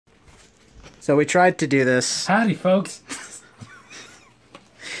So we tried to do this. Howdy, folks.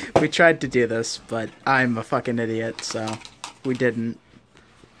 We tried to do this, but I'm a fucking idiot, so we didn't.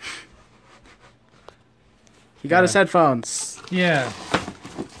 He got his headphones. Yeah.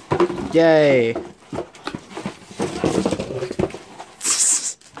 Yay.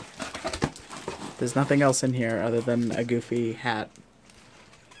 There's nothing else in here other than a goofy hat.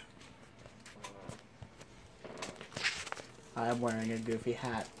 I am wearing a goofy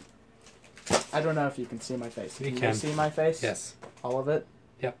hat. I don't know if you can see my face. You Can can. you see my face? Yes. All of it?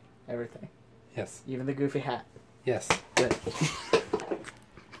 Yep. Everything. Yes. Even the goofy hat. Yes. Good.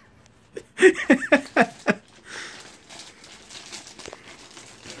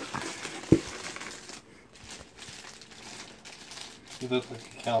 You look like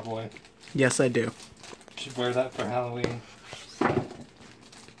a cowboy. Yes, I do. You should wear that for Halloween.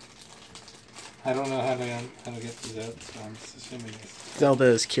 I don't know how to get these out, so I'm just assuming this. Zelda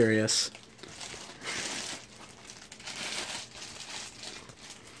is curious.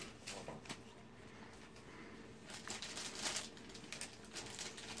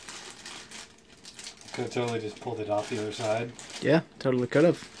 Could have totally just pulled it off the other side. Yeah, totally could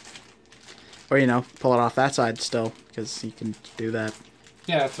have. Or, you know, pull it off that side still, because you can do that.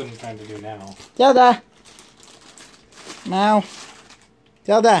 Yeah, that's what I'm trying to do now. Zelda! Now.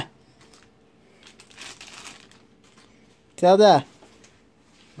 Zelda! Zelda!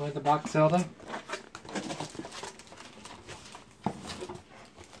 You like the box, Zelda?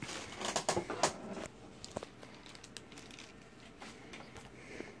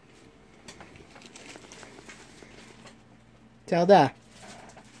 Zelda.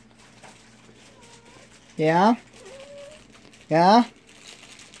 Yeah? Yeah?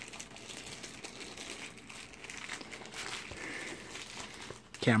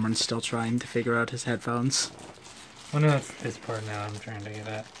 Cameron's still trying to figure out his headphones. Well, no, it's this part now I'm trying to get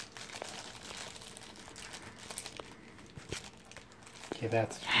at. Okay,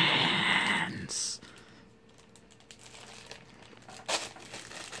 that's... Hands.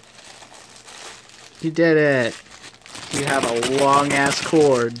 You did it. You have a long-ass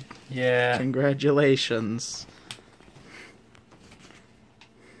cord. Yeah. Congratulations.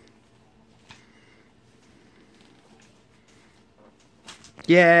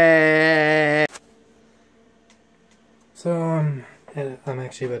 Yay! So, I'm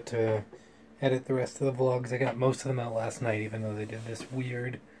actually about to edit the rest of the vlogs. I got most of them out last night, even though they did this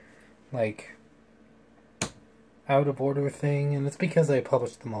weird, like, out of order thing. And it's because I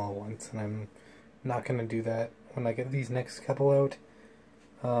published them all at once, and I'm not going to do that when I get these next couple out.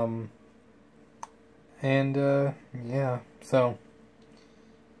 Yeah, so,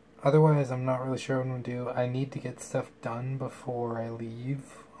 otherwise I'm not really sure what I'm going to do. I need to get stuff done before I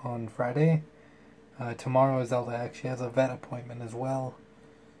leave on Friday. Tomorrow Zelda actually has a vet appointment as well,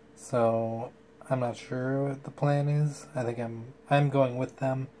 so I'm not sure what the plan is. I think I'm going with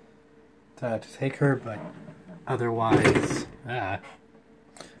them to take her, but otherwise,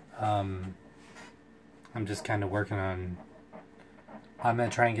 I'm just kind of working on. I'm gonna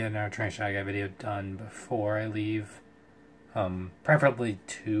try and get another Train Shy Guy video done before I leave. Preferably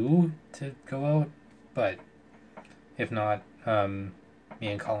 2 to go out, but if not, me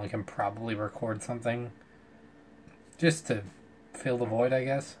and Colin can probably record something just to fill the void, I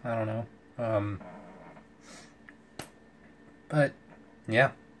guess. I don't know. But yeah.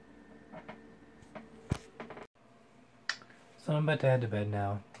 So I'm about to head to bed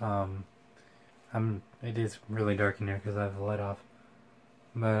now. It is really dark in here because I have the light off.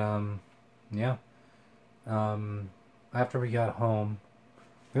 But yeah. After we got home,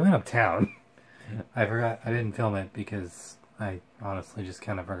 we went uptown. I didn't film it because I honestly just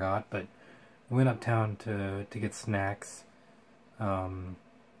kind of forgot, but we went uptown to get snacks. We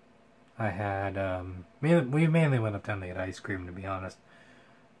mainly went uptown to get ice cream, to be honest.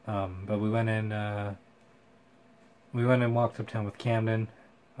 But we went and walked uptown with Camden,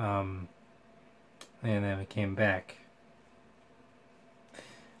 and then we came back.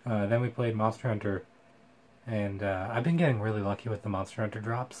 Then we played Monster Hunter, and I've been getting really lucky with the Monster Hunter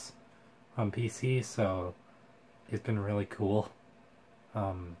drops on PC, so it's been really cool.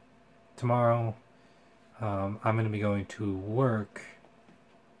 Tomorrow, I'm going to be going to work,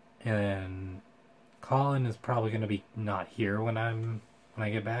 and Colin is probably going to be not here when I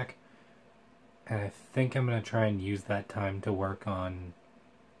get back, and I think I'm going to try and use that time to work on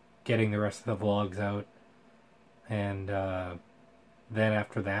getting the rest of the vlogs out, and then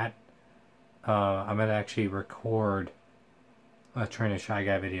after that, I'm going to actually record a Train a Shy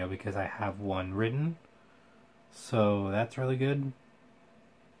Guy video because I have one written. So that's really good.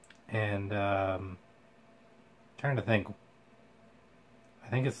 And trying to think. I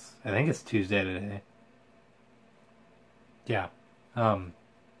I think it's Tuesday today. Yeah.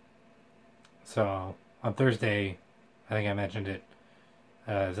 So on Thursday, I think I mentioned it.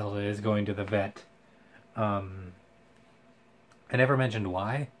 Zelda is going to the vet. I never mentioned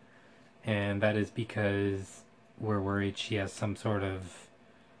why, and that is because we're worried she has some sort of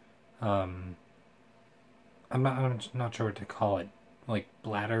I'm not sure what to call it, like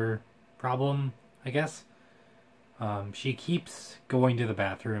bladder problem, I guess. She keeps going to the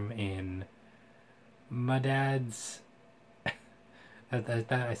bathroom in my dad's.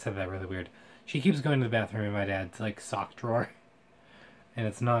 I said that really weird. She keeps going to the bathroom in my dad's like sock drawer, and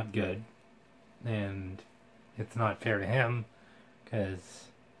it's not good, and it's not fair to him because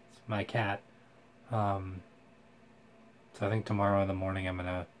it's my cat. So I think tomorrow in the morning I'm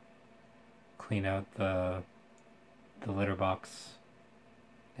gonna clean out the litter box,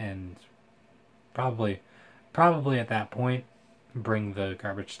 and probably at that point bring the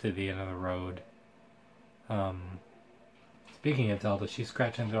garbage to the end of the road. Speaking of Zelda, she's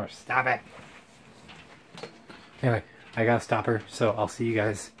scratching the door. Stop it! Anyway, I gotta stop her, so I'll see you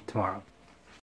guys tomorrow.